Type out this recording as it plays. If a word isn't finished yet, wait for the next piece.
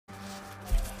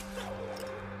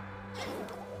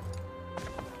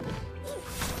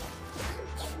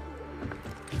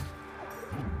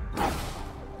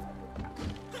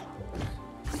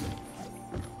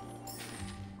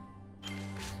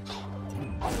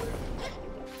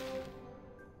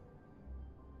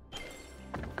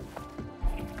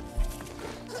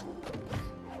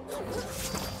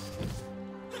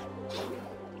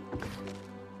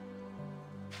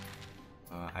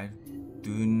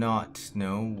not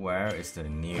know where is the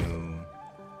new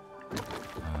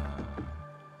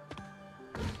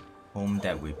home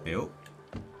that we built.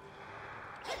 I'm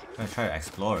gonna try to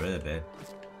explore a little bit.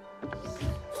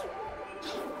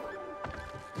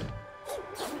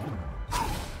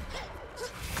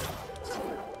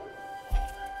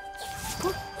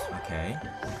 Okay.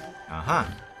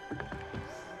 Aha.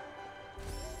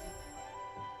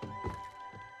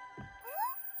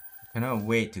 Cannot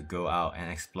wait to go out and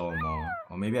explore more.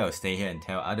 Or maybe I'll stay here and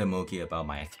tell other Mogi about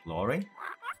my exploring.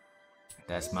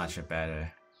 That's much a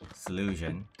better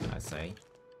solution, I'd say.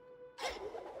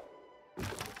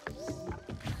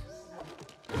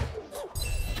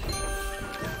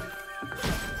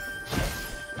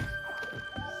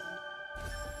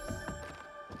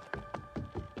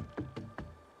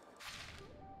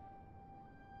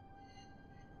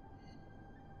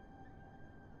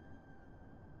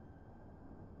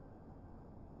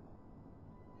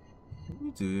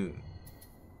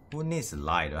 Who needs a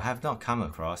light? I have not come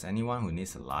across anyone who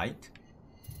needs a light.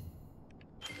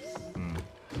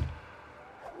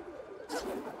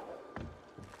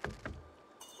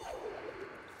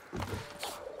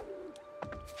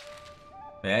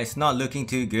 Yeah, it's not looking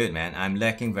too good, man. I'm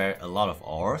lacking a lot of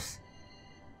ores.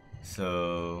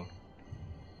 So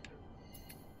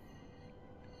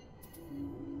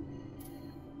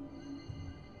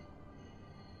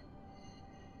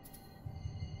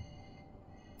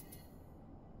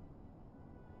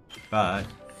but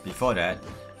before that,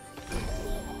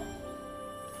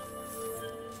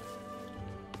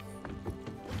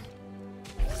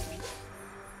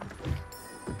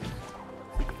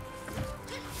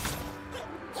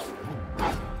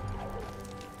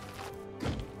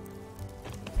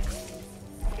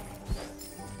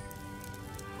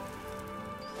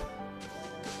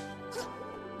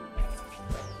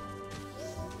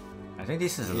 I think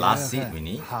this is the last seed we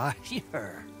need. I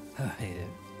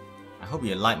hope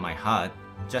you like my hut.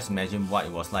 Just imagine what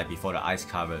it was like before the ice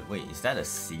covered. Wait, is that a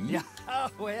seed? A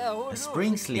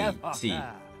spring seed.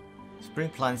 Spring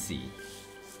plant seed.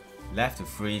 Left to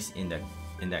freeze in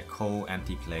that cold,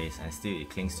 empty place, and still it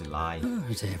clings to life.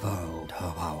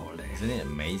 Isn't it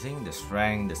amazing? The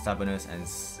strength, the stubbornness, and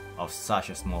of such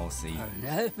a small seed.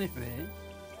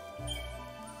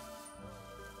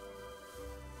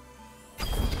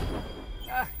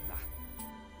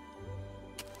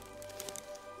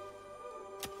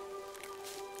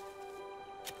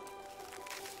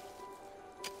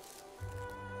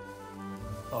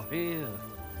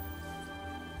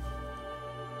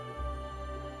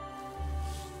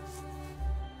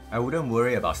 I wouldn't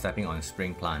worry about stepping on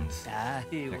spring plants.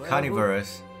 They're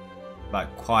carnivorous, but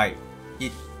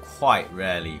eat quite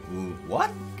rarely. Ooh,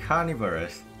 what?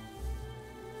 Carnivorous?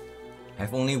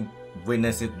 I've only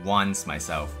witnessed it once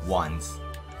myself. Once.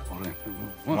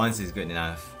 Once is good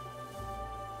enough.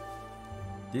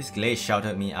 This glade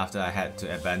sheltered me after I had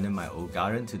to abandon my old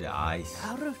garden to the ice.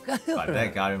 But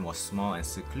that garden was small and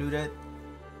secluded.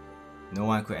 No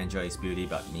one could enjoy its beauty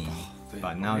but me.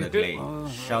 But now the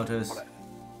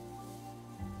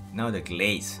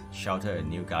glades shelter a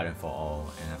new garden for all,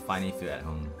 and I finally feel at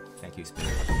home. Thank you,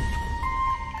 Spirit.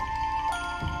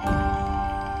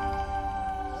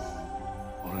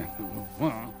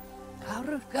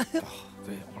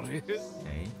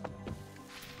 Okay,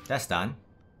 that's done.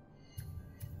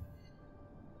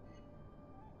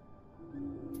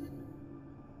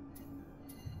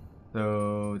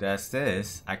 So there's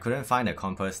this. I couldn't find a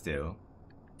compass still.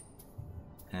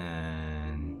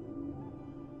 And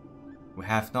we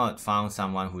have not found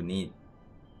someone who needs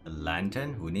a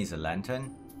lantern.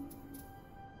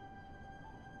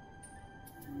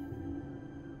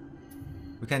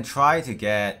 We can try to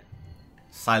get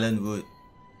silent wood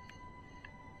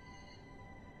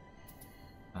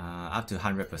up to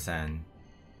 100%.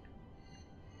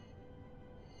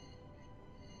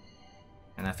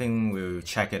 And I think we'll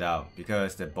check it out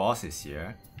because the boss is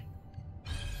here.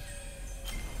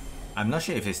 I'm not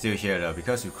sure if it's still here though,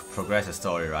 because we progress the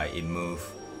story, right? It moved.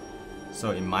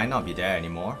 So it might not be there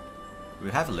anymore.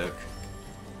 We'll have a look.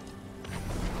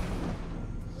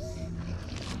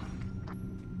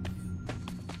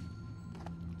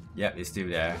 Yep, it's still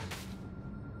there.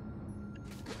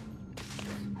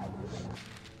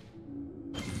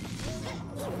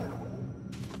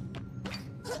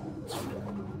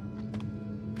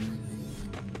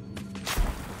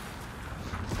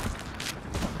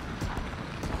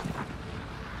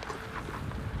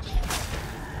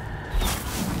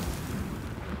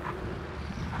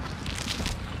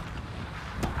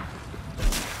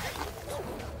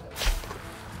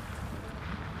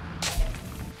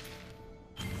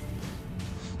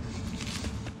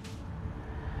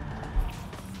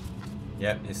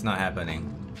 Yep, it's not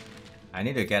happening. I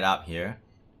need to get up here.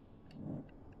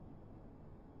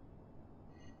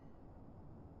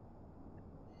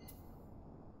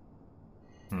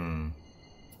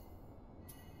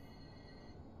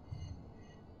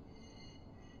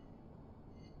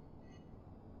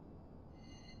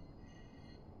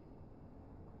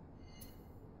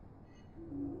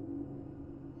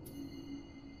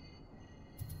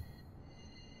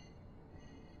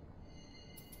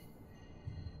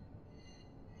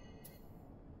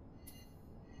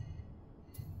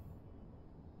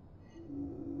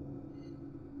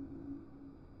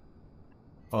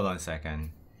 Hold on a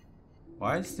second.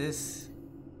 Why is this?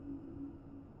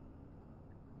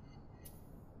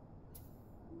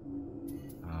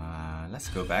 Let's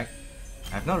go back.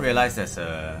 I've not realized there's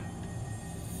a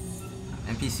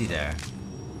NPC there.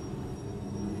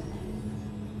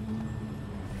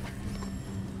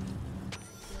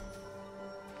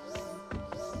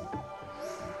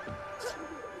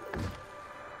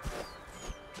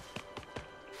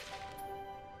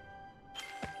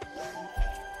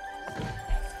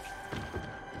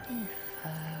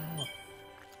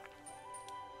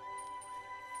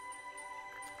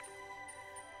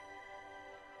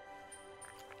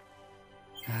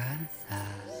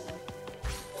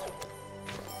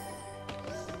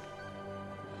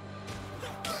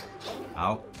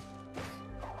 Ow.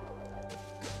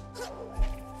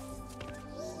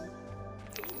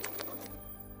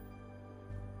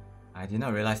 I did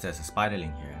not realize there's a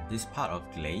spiderling here. This part of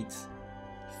Glades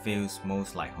feels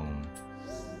most like home.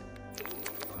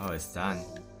 Oh, it's done.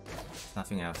 There's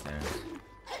nothing else there.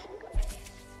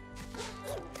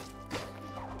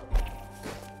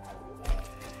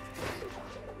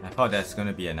 I thought there's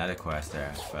gonna be another quest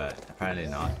there, but apparently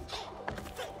not.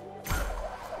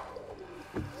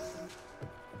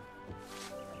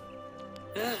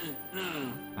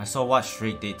 I saw what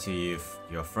Shriek did to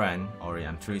your friend, Ori.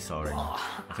 I'm truly sorry.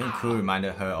 I think Crew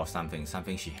reminded her of something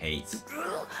she hates.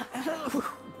 It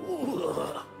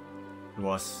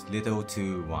was little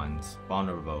too once,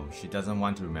 vulnerable. She doesn't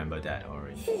want to remember that,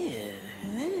 Ori.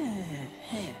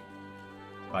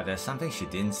 But there's something she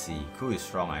didn't see. Crew is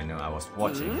strong, I know. I was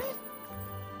watching.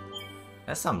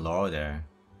 There's some lore there.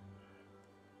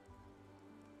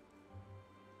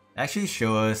 Actually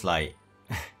shows like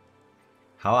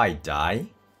how I die.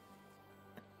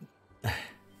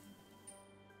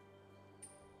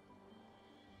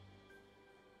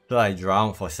 So I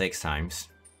drowned for 6 times.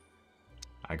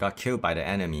 I got killed by the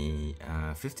enemy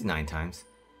 59 times.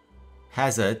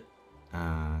 Hazard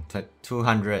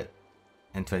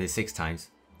 226 times.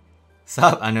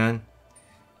 Sub unknown.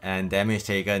 And damage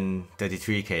taken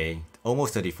 33k,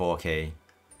 almost 34k.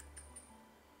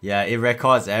 Yeah, it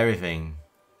records everything.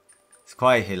 It's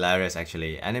quite hilarious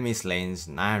actually. Enemy slains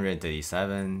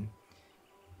 937.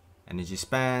 Energy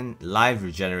span, life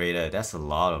regenerated. That's a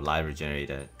lot of life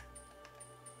regenerated.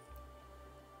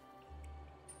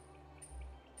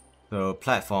 So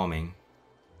platforming.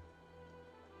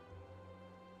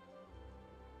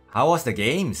 How was the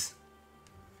games?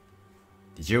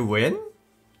 Did you win?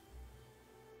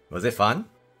 Was it fun?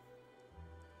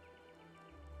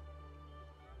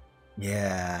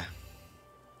 Yeah.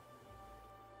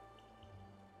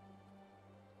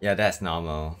 Yeah, that's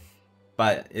normal.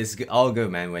 But it's all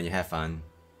good, man, when you have fun.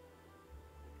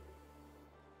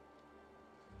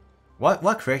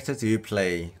 What character do you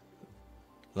play?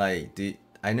 Like,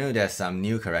 I know there's some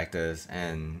new characters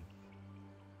and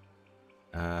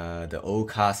the old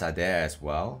cast are there as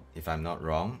well, if I'm not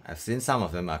wrong. I've seen some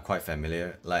of them are quite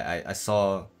familiar. Like I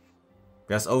saw,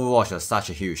 because Overwatch was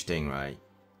such a huge thing, right?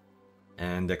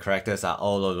 And the characters are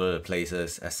all over the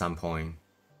places at some point.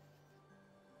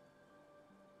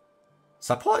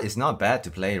 Support is not bad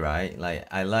to play, right? Like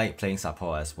I like playing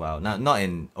support as well. Not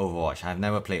in Overwatch. I've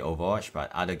never played Overwatch,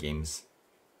 but other games.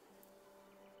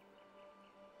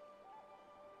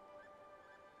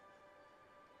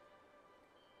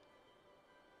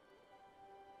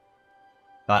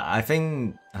 But I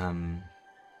think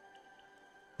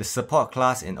the support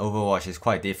class in Overwatch is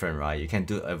quite different, right? You can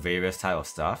do a various type of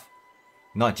stuff.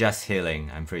 Not just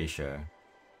healing, I'm pretty sure.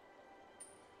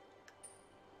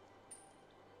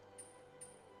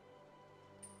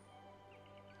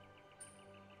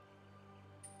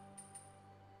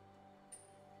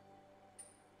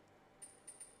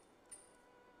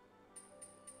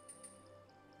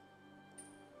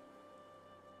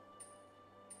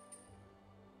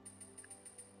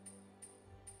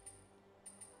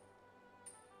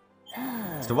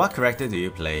 So what character do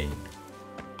you play?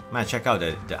 Might check out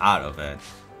the art of it.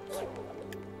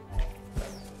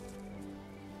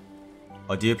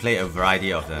 Or do you play a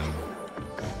variety of them?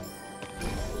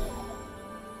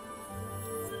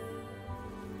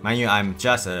 Mind you, I'm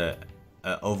just a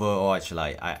Overwatch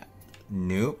like I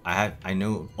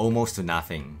knew almost to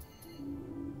nothing.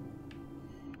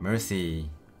 Mercy.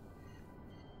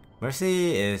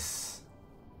 Mercy is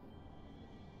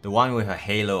the one with a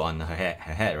halo on her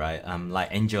head, right? Like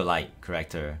Angel Light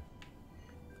character.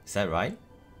 Is that right?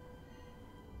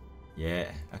 Yeah,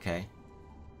 okay.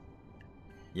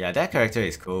 Yeah, that character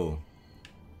is cool.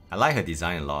 I like her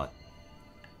design a lot.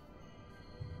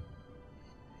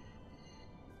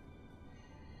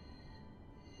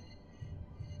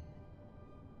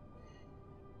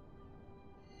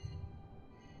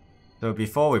 So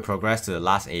before we progress to the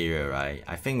last area, right,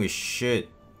 I think we should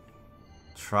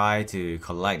try to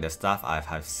collect the stuff I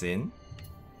have seen.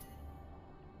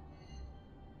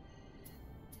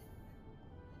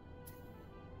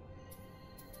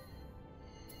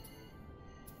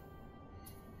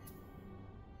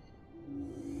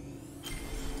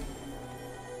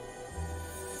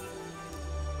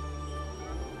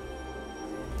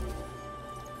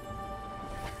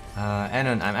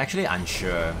 Anon, I'm actually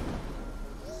unsure.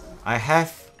 I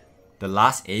have the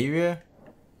last area,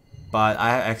 but I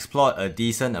have explored a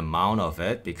decent amount of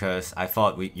it because I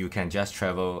thought you can just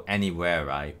travel anywhere,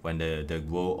 right? When the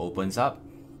world opens up,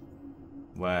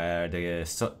 where the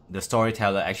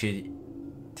storyteller actually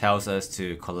tells us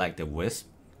to collect the wisp.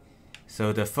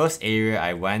 So the first area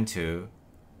I went to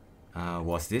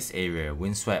was this area,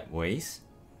 Windswept Waste.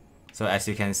 So as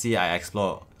you can see, I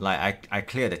explored, like I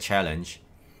cleared the challenge,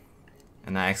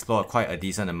 and I explored quite a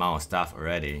decent amount of stuff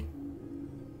already.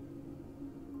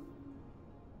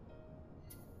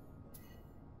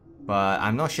 But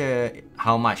I'm not sure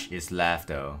how much is left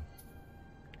though.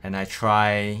 And I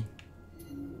try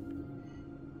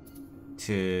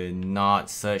to not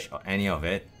search any of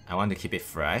it. I want to keep it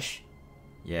fresh.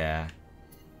 Yeah.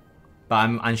 But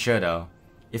I'm unsure though.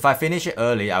 If I finish it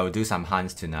early, I will do some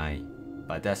hunts tonight.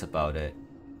 But that's about it.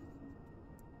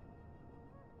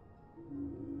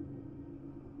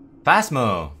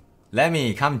 Phasmo! Let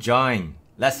me come join.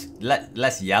 Let's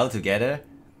yell together.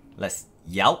 Let's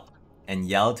yelp and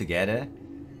yell together.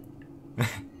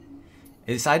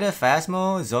 It's either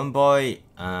Phasmo, Zoneboy,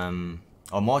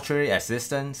 or Mortuary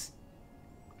Assistance.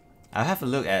 I'll have a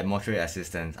look at Mortuary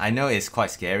Assistance. I know it's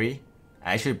quite scary.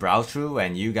 I actually browsed through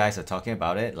when you guys are talking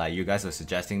about it, like you guys were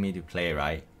suggesting me to play,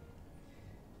 right?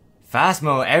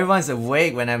 Phasmo! Everyone's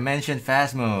awake when I mentioned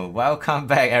Phasmo. Welcome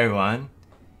back, everyone.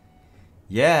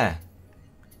 Yeah,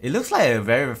 it looks like a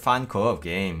very fun co-op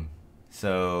game,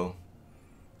 so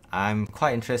I'm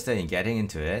quite interested in getting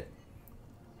into it.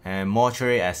 And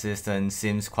Mortuary Assistant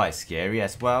seems quite scary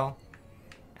as well,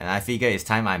 and I figure it's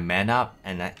time I man up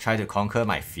and I try to conquer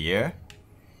my fear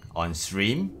on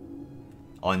stream,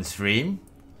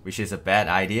 which is a bad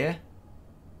idea.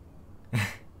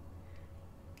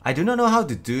 I do not know how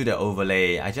to do the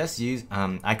overlay. I just use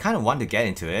I kind of want to get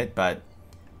into it, but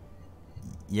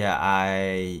yeah,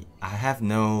 I have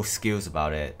no skills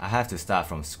about it. I have to start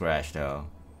from scratch though.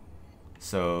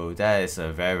 So that is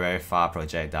a very far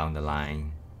project down the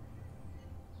line.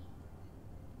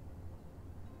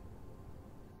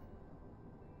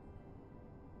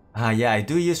 Yeah, I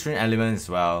do use Stream Elements as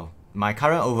well. My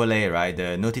current overlay, right,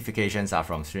 the notifications are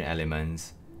from Stream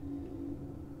Elements.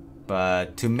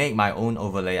 But to make my own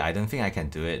overlay, I don't think I can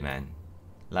do it, man.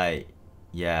 Like,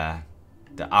 yeah,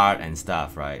 the art and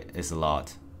stuff, right, is a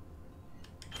lot.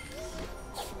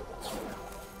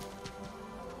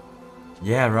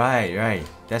 Yeah, right.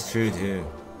 That's true too.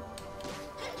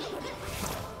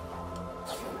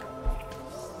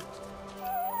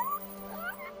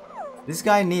 This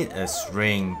guy needs a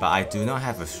string, but I do not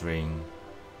have a string.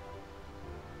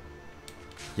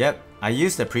 Yep, I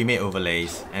used the pre-made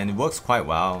overlays and it works quite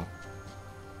well.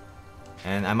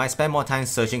 And I might spend more time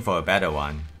searching for a better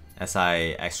one as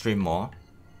I extreme more.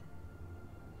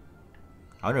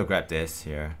 I want to grab this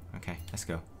here. Okay, let's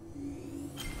go.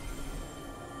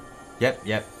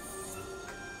 Yep.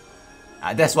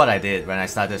 That's what I did when I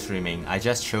started streaming. I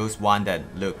just chose one that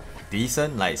looked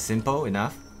decent, like simple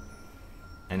enough,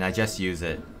 and I just use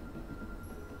it.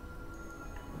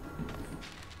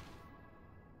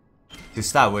 To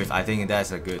start with, I think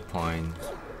that's a good point.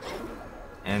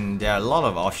 And there are a lot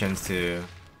of options too.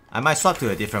 I might swap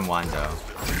to a different one though.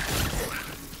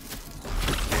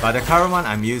 But the current one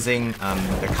I'm using,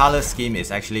 the color scheme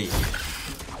is actually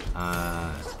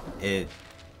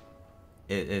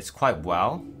it's quite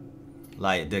well.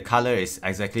 Like the color is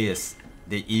exactly as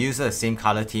it uses the same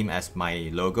color theme as my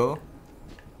logo.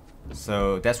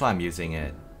 So that's why I'm using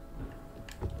it.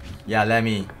 Yeah, let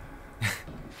me.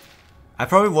 I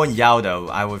probably won't yell though.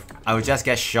 I would just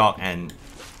get shocked and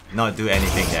not do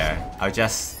anything there. I'll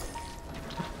just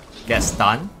get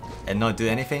stunned and not do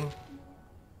anything?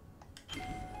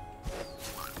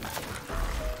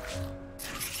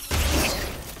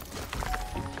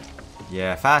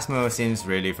 Yeah, Phasmo seems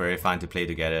really very fun to play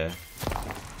together.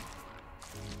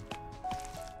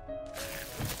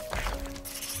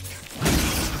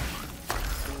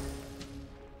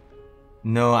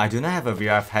 No, I do not have a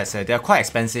VR headset. They're quite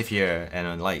expensive here,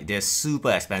 and like they're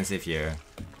super expensive here.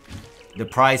 The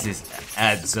price is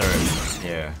absurd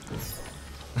here.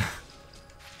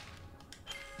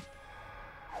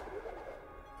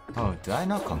 Oh, did I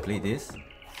not complete this?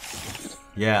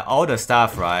 Yeah, all the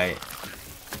stuff, right?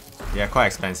 They're quite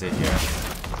expensive here.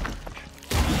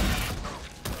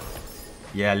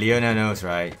 Yeah, Leona knows,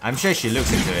 right? I'm sure she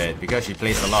looks into it because she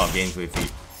plays a lot of games with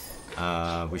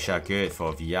which are good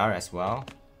for VR as well.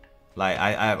 Like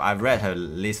I've read her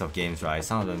list of games, right?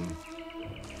 Some of them,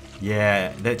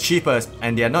 yeah, they're cheapest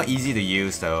and they're not easy to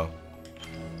use though.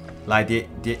 Like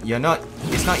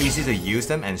it's not easy to use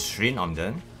them and stream on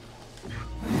them.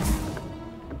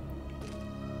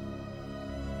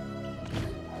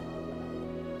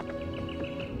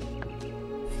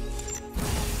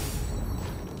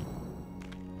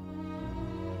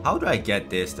 How do I get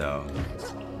this though?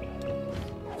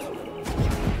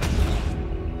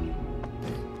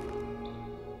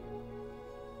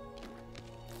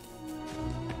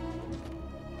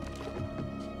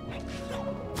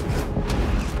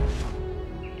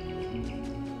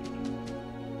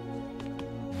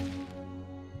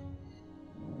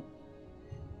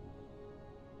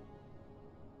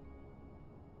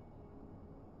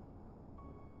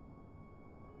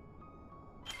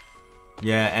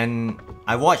 Yeah, and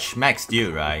I watched Max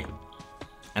do, right?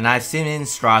 And I've seen him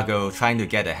struggle trying to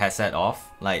get the headset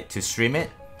off, like to stream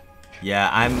it. Yeah,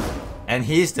 and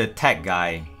he's the tech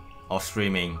guy of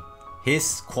streaming.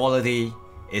 His quality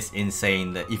is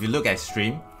insane. If you look at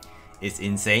stream, it's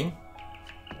insane.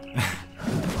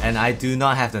 And I do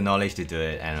not have the knowledge to do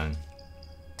it, and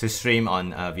to stream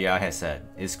on a VR headset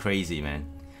is crazy,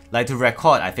 man. Like to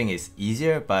record, I think it's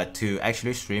easier, but to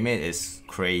actually stream it is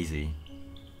crazy.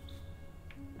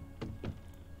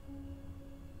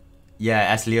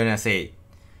 Yeah, as Leona said,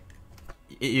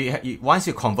 once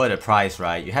you convert the price,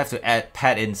 right, you have to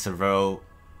pad in several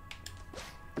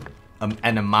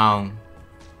an amount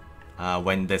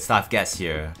when the stuff gets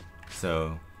here.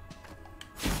 So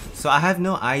I have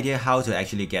no idea how to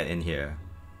actually get in here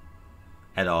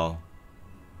at all.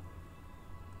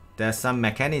 There's some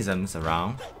mechanisms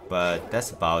around, but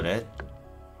that's about it.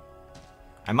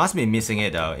 I must be missing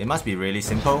it though. It must be really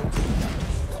simple.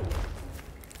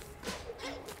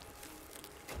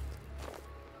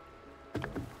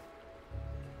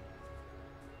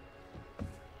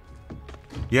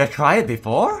 You have tried it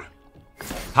before?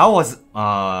 How was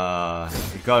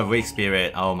you got a weak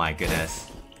spirit, oh my goodness.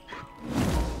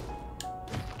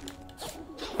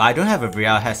 But I don't have a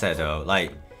VR headset though,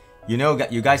 like, you know,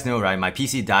 you guys know, right, my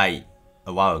PC died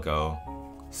a while ago.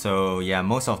 So yeah,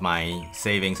 most of my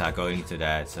savings are going to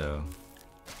that, so.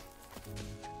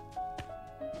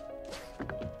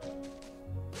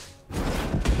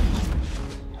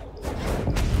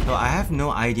 So I have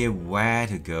no idea where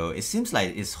to go. It seems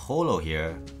like it's hollow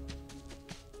here.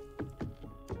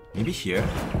 Maybe here?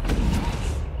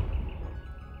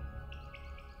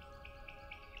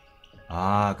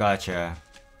 Ah, gotcha.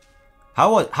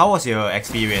 How was your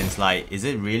experience? Like, is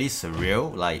it really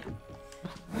surreal? Like,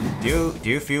 do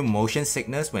you feel motion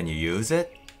sickness when you use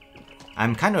it?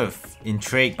 I'm kind of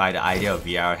intrigued by the idea of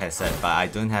VR headset, but I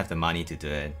don't have the money to do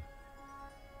it.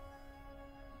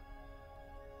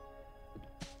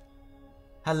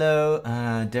 Hello,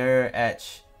 dear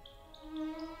XX.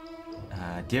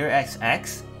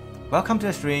 Welcome to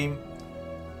the stream.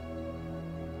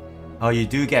 Oh, you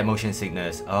do get motion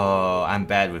sickness. Oh, I'm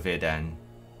bad with it then.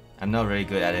 I'm not really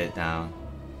good at it now.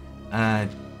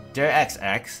 Dear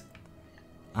XX.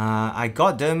 I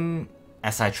got them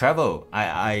as I travel.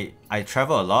 I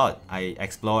travel a lot. I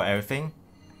explore everything.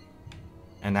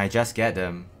 And I just get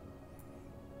them.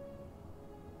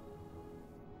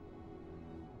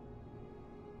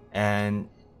 And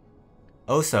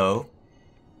also,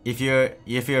 if you're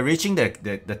reaching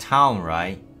the town,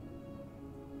 right?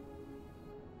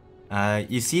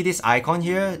 You see this icon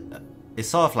here? It's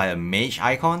sort of like a mage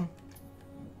icon,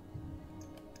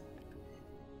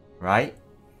 right?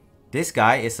 This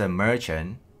guy is a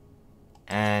merchant,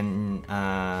 and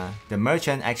the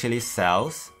merchant actually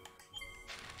sells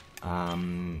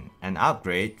an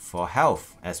upgrade for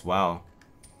health as well.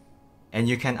 And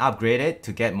you can upgrade it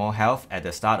to get more health at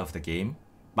the start of the game.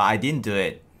 But I didn't do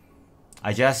it.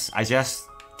 I just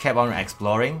kept on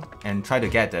exploring and try to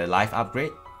get the life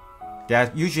upgrade. They are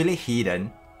usually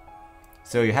hidden.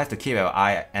 So you have to keep your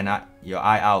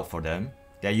eye out for them.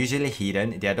 They're usually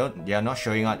hidden. They are not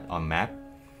showing up on map.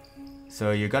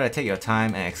 So you gotta take your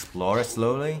time and explore it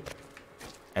slowly.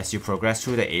 As you progress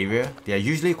through the area, they are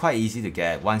usually quite easy to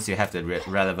get once you have the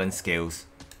relevant skills.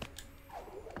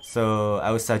 So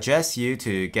I would suggest you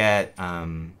to get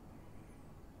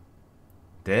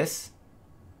this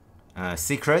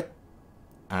secret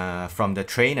from the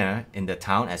trainer in the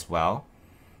town as well.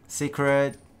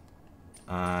 Secret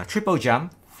triple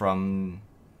jump from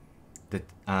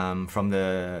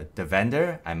the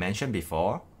vendor I mentioned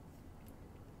before.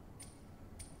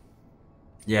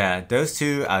 Yeah, those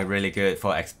two are really good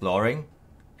for exploring.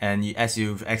 And as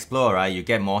you explore, right, you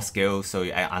get more skills, so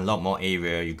you unlock more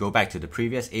area, you go back to the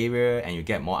previous area and you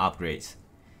get more upgrades.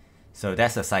 So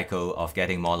that's the cycle of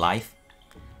getting more life.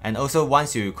 And also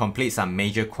once you complete some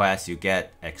major quests, you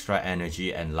get extra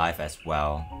energy and life as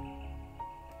well.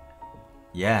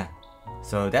 Yeah,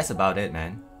 so that's about it,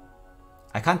 man.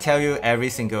 I can't tell you every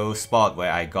single spot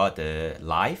where I got the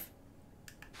life,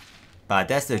 but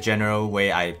that's the general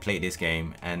way I played this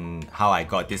game and how I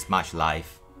got this much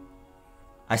life.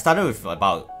 I started with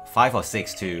about 5 or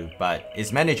 6 too, but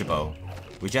it's manageable.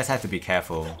 We just have to be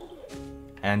careful.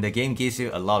 And the game gives you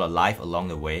a lot of life along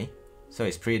the way, so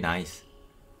it's pretty nice.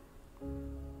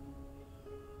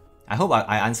 I hope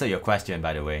I answered your question,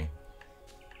 by the way.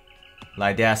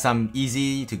 Like, there are some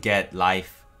easy to get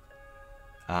life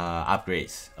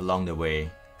upgrades along the way,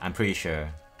 I'm pretty sure.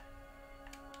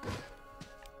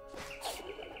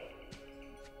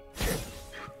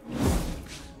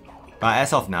 But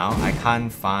as of now, I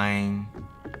can't find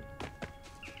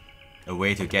a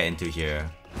way to get into here.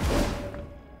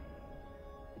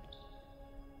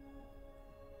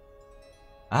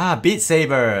 Ah, Beat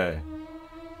Saber!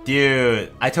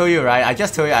 Dude, I told you, right? I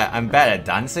just told you I'm bad at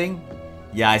dancing.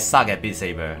 Yeah, I suck at Beat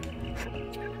Saber.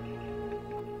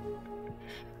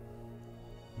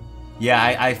 Yeah,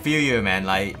 I feel you, man.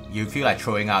 Like, you feel like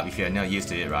throwing up if you're not used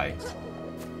to it, right?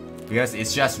 Because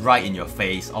it's just right in your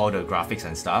face, all the graphics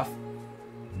and stuff.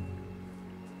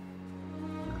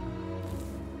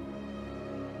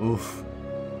 Oof.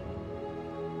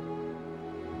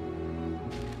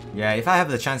 Yeah, if I have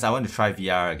the chance, I want to try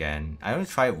VR again. I only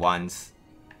tried once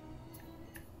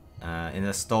in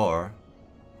the store,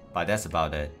 but that's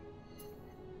about it.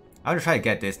 I want to try to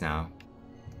get this now.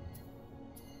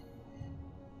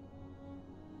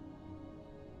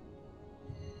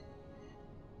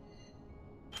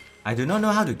 I do not know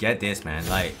how to get this, man.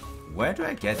 Like, where do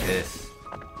I get this?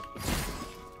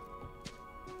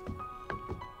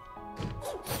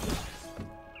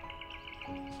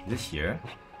 Is this here?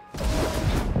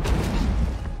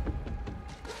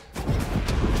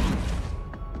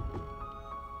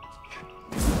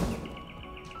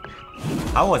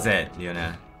 How was it,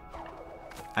 Leona?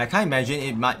 I can't imagine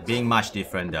it being much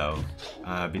different though,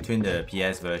 between the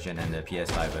PS version and the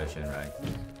PS5 version, right?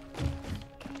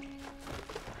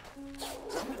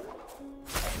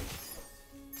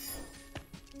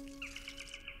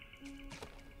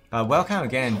 Welcome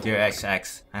again, dear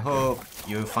XX. I hope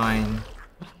you find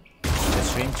the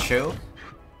stream chill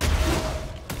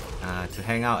to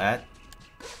hang out at.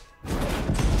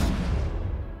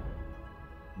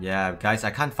 Yeah, guys,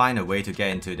 I can't find a way to get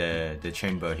into the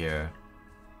chamber here.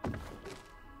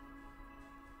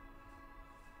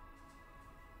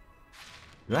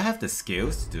 Do I have the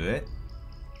skills to do it?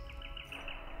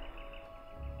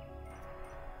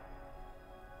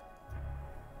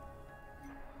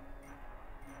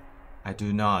 I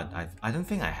do not. I don't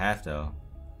think I have though.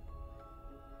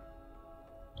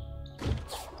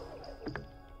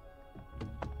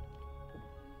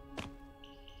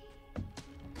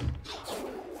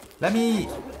 Let me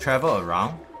travel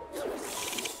around.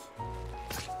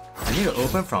 I need to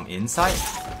open from inside.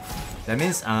 That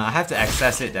means I have to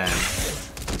access it then.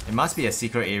 It must be a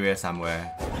secret area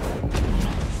somewhere.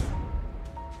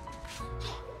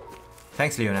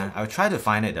 Thanks, Leona. I'll try to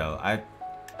find it though.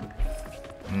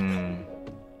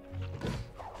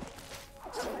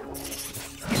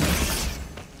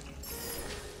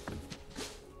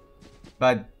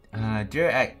 But,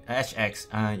 dear HX,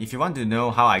 if you want to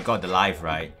know how I got the life,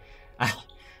 right?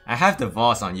 I have the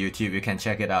VODs on YouTube, you can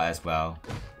check it out as well.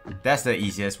 That's the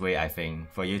easiest way, I think,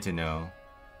 for you to know.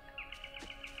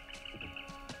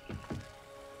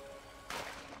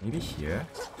 Maybe here?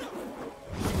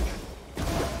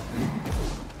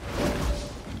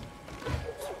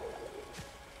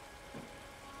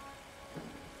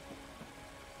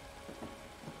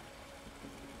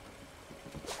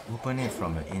 Open it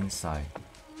from the inside.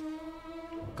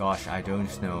 Gosh, I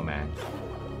don't know, man.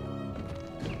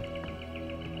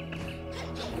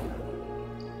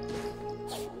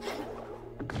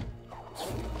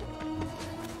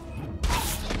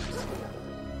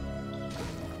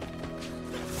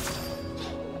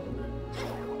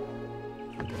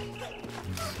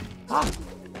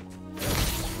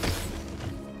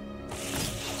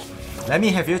 Let me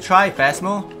have you try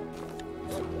Phasmo.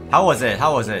 How was it?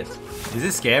 How was it? Is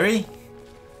it scary?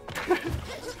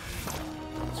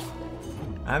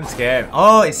 I'm scared.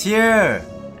 Oh, it's here!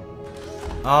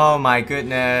 Oh my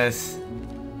goodness.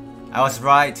 I was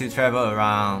right to travel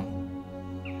around.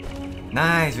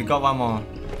 Nice, we got one more.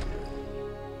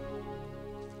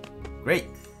 Great.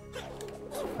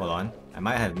 Hold on, I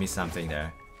might have missed something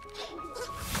there.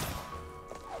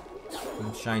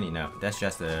 Shiny now. That's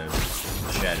just a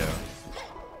shadow.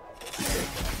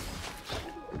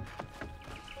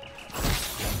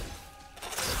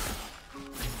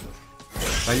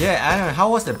 But yeah, I don't know, how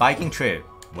was the biking trip?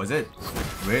 Was it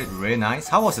really nice?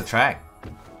 How was the track?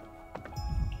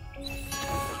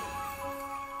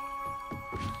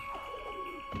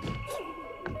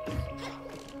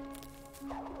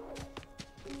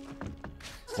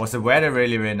 Was the weather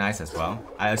really nice as well?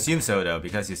 I assume so though,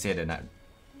 because you said that.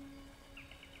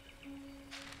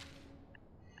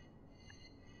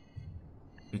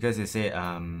 Because you said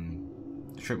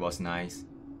the trip was nice.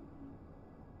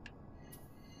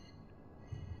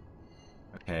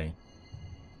 Okay.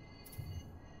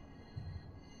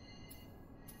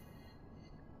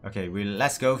 Okay,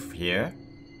 let's go here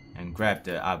and grab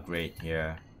the upgrade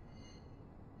here.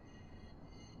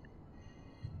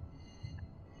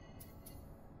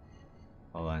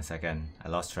 Hold on a second, I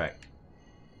lost track.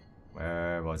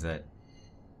 Where was it?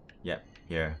 Yep,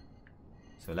 here.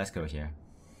 So let's go here.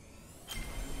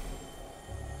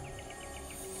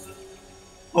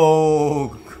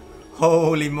 Oh,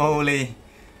 holy moly.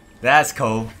 That's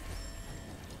cold.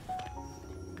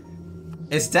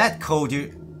 Is that cold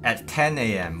at 10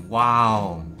 AM?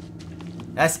 Wow.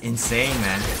 That's insane,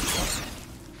 man.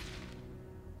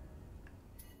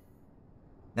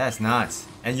 That's nuts.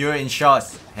 And you're in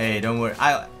shorts. Hey, don't worry.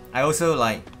 I also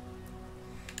like...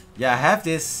 Yeah, I have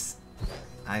this...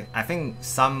 I think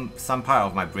some part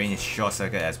of my brain is short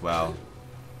circuit as well.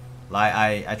 Like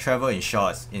I travel in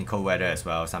shorts in cold weather as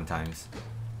well sometimes.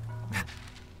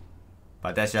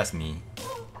 But that's just me.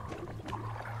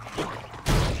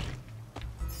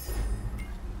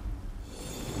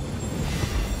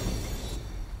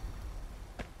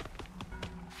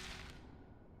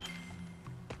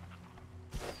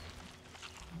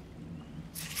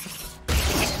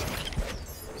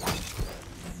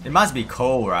 It must be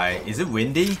cold, right? Is it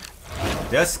windy?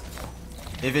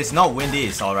 If it's not windy,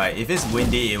 it's alright. If it's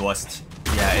windy,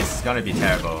 yeah, it's gonna be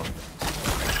terrible.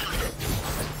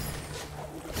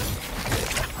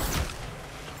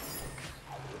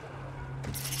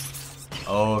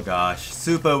 Oh gosh,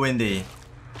 super windy.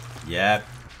 Yep.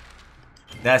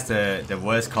 That's the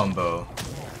worst combo.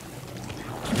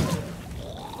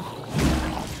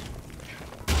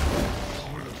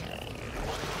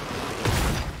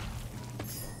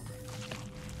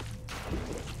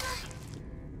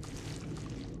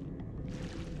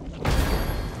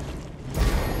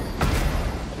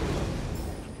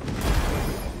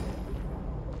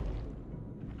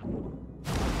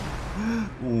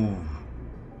 Ooh.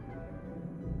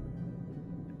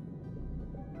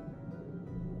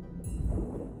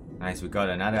 Nice, we got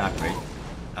another upgrade.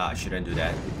 I shouldn't do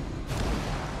that.